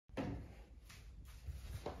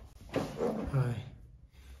Hi.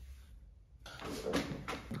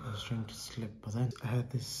 I was trying to sleep, but then I had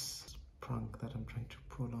this prank that I'm trying to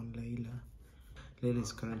pull on Layla. Layla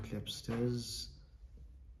is currently upstairs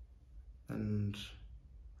and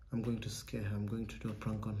I'm going to scare her. I'm going to do a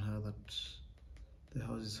prank on her that the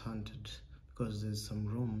house is haunted because there's some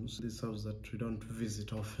rooms in this house that we don't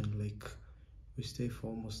visit often. Like, we stay for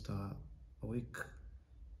almost a week.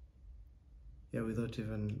 Yeah, without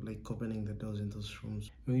even like opening the doors in those rooms.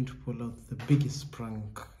 We're going to pull out the biggest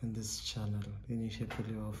prank in this channel, initially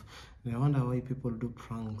of. And I wonder why people do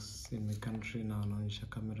pranks in the country now on Onisha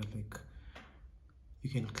camera. Like, you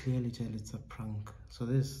can clearly tell it's a prank. So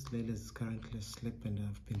this lady is currently asleep and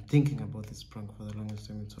I've been thinking about this prank for the longest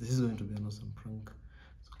time. So this is going to be an awesome prank.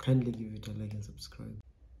 So kindly give it a like and subscribe.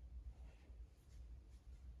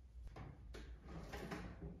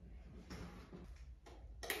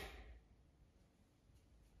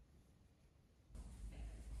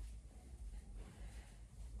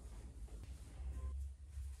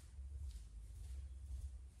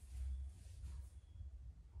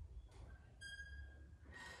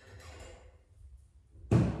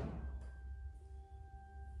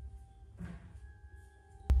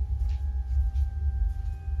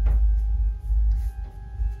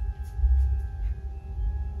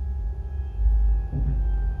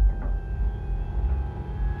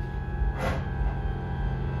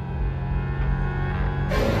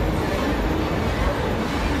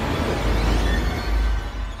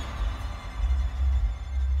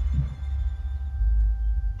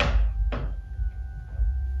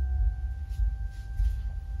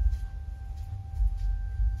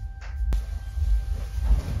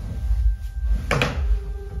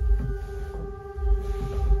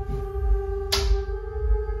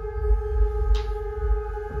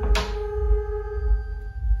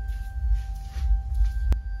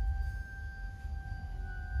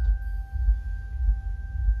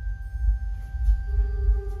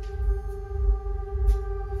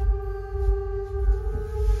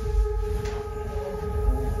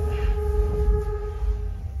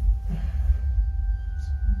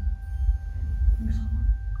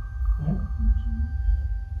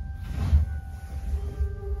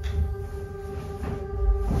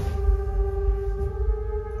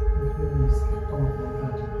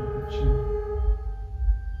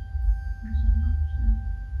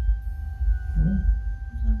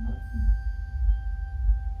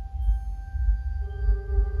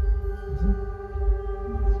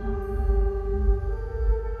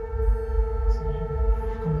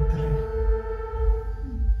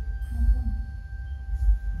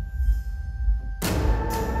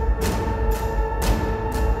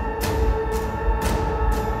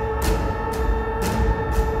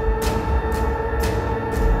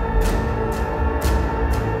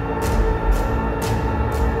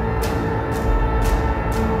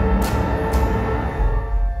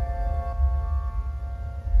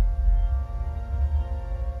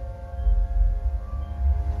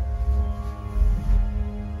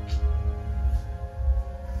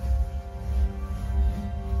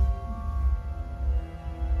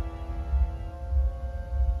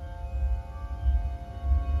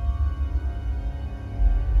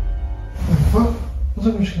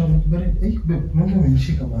 Unataka kumshika mtu baridi? Eh, babe, mbona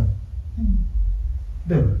umenishika bana?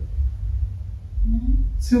 Babe.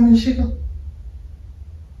 Si umenishika?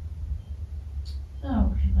 Sawa,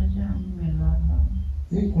 kushika jana nimelala.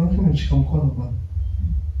 Eh, kuna mtu umenishika mkono bana.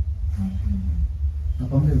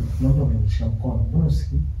 Nakwambia kuna mtu amenishika mkono. Mbona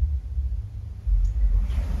usikii?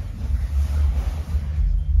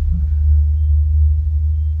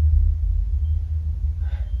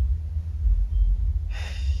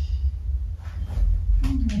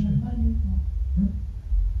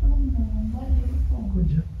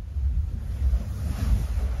 Kuja.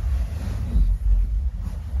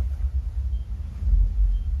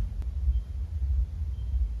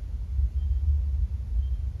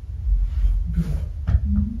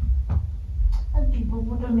 Hadi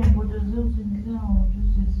popote nimepotezea usingizi na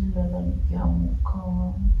ujuzi zilala nikiamka.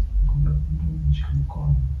 Kumbe mtu amenishika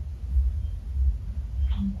mkono.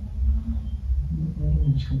 Mtu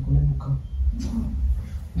amenishika mkono duka.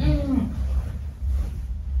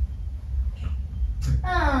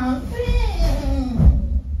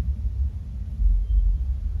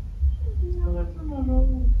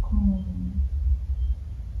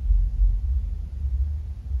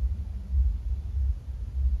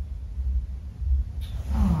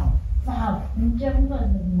 Jam ka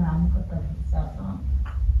naam ka kabisa.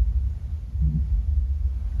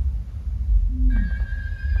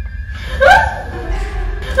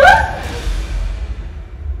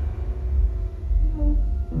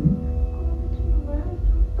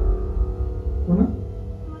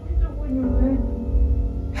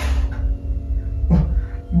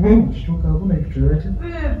 Shtuka, hakuna kitu yoyote.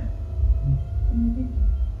 Babe.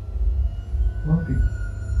 Wapi?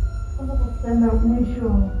 Sasa tutaenda mwisho.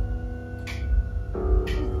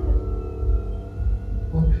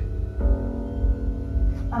 Wapi?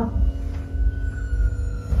 Hapo.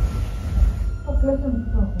 Leta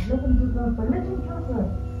mtoto. Leta mtoto hapa. Leta mtoto.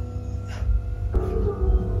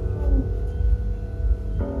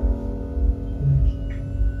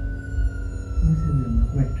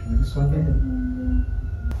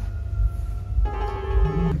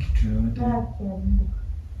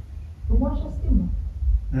 Washa stima.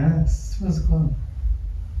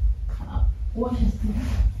 Washa stima.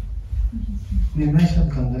 Nimesha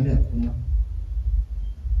kaangalia kuna.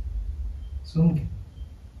 Songe.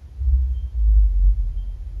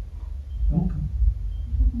 Amka.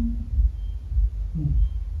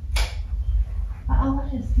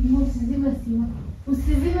 Washa stima, usizime stima.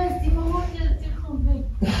 Usizime stima, washa stima.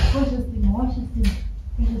 Washa stima, washa stima.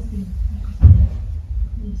 Washa stima.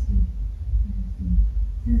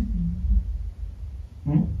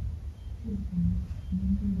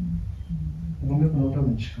 Nakwambia kuna watu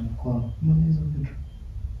wameshika mkono. Mbona hizo vitu?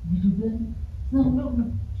 Vitu gani? Nakwambia kuna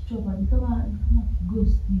kichwa ni kama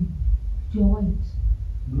ghost hivi. Kichwa white.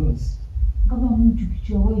 Ghost. Kama mtu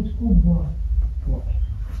kichwa white kubwa.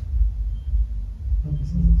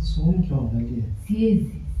 So ukiangalia.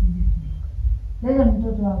 Siwezi. Leta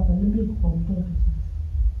mtoto hapa, ndio kwa mtoto sasa.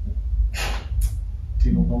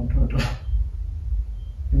 Timo kwa mtoto.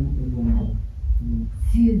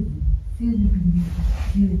 Siwezi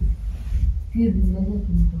leta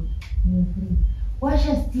mtoto.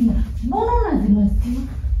 Washa stima. Mbona unazima stima?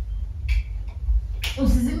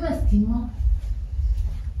 Usizime stima.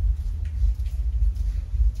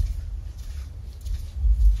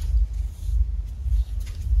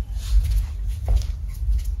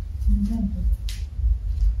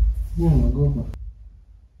 Nagopa.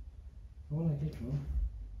 Naona kitu.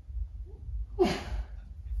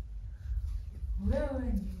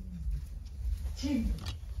 Wewe ni chini.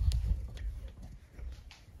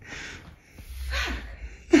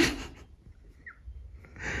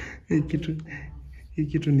 Hii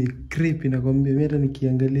kitu ni creepy nakwambia. Mimi hata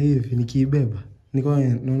nikiangalia hivi nikiibeba niko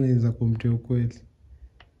naona inaweza kumtia ukweli.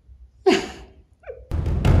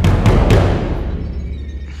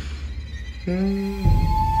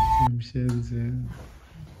 Mshenzi.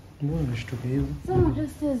 Mbona unashtuka hivyo? Sasa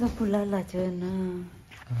tutaweza kulala tena.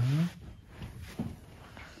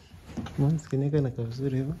 Mbona sikinika na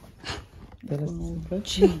kavizuri hivyo?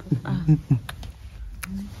 Chinga.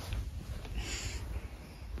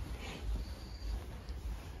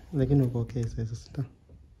 Lakini uko okay sasa sita.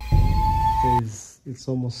 It's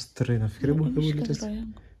almost 3 nafikiri.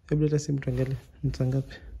 Hebu leta simu tuangalie. Ni saa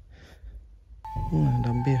ngapi?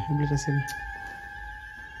 Ndambia, hebu leta simu.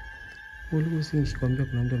 Ulikuwa nikikwambia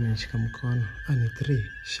kuna mtu amenishika mkono. Ni 3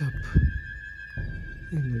 sharp.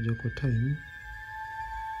 Unajua kwa time.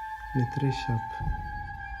 Ni 3 sharp.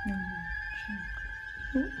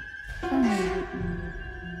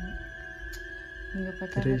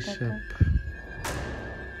 Ningepata 3 sharp.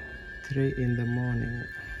 3 in the morning.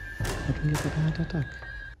 Hatungepata heart attack.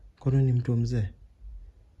 Kwa nini mtu mzee?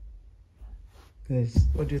 Guys,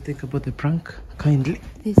 what do you think about the prank?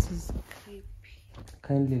 This is creepy.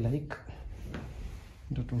 Kindly like.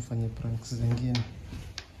 Ndio tumfanye pranks zingine.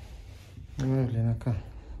 Wewe unakaa.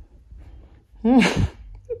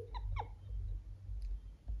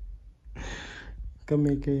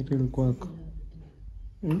 Kama ikaiti kwako.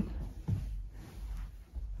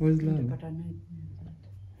 Where's that?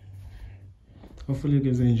 Hopefully you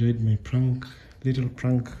guys enjoyed my prank. Little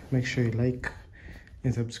prank. Make sure you like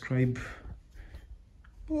and subscribe.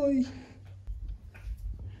 Bye.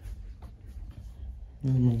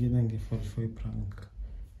 Mwingine angefall for a prank.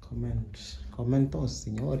 Comentos,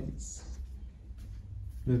 señores.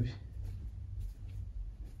 Baby.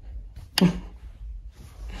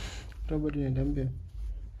 Nobody niambia.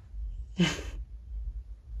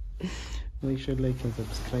 Make sure to like and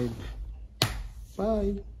subscribe.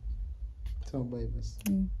 Bye. So bye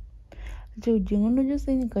basi. Acha ujinga, unajua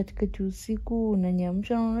sasa ni katikati usiku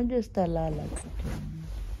unanyamsha na unajua sitalala tu.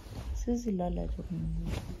 Sisi lala tu.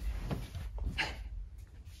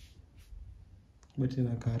 But in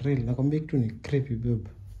a karel, nakwambia kitu ni creepy babe.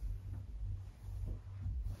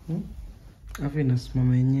 Afu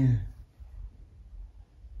inasimama yenyewe.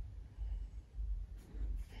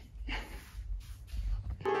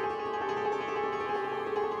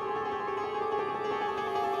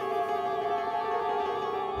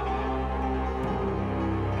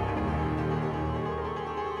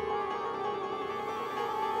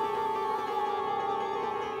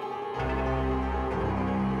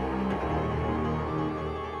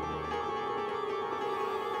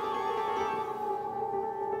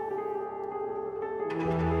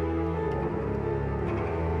 Bye.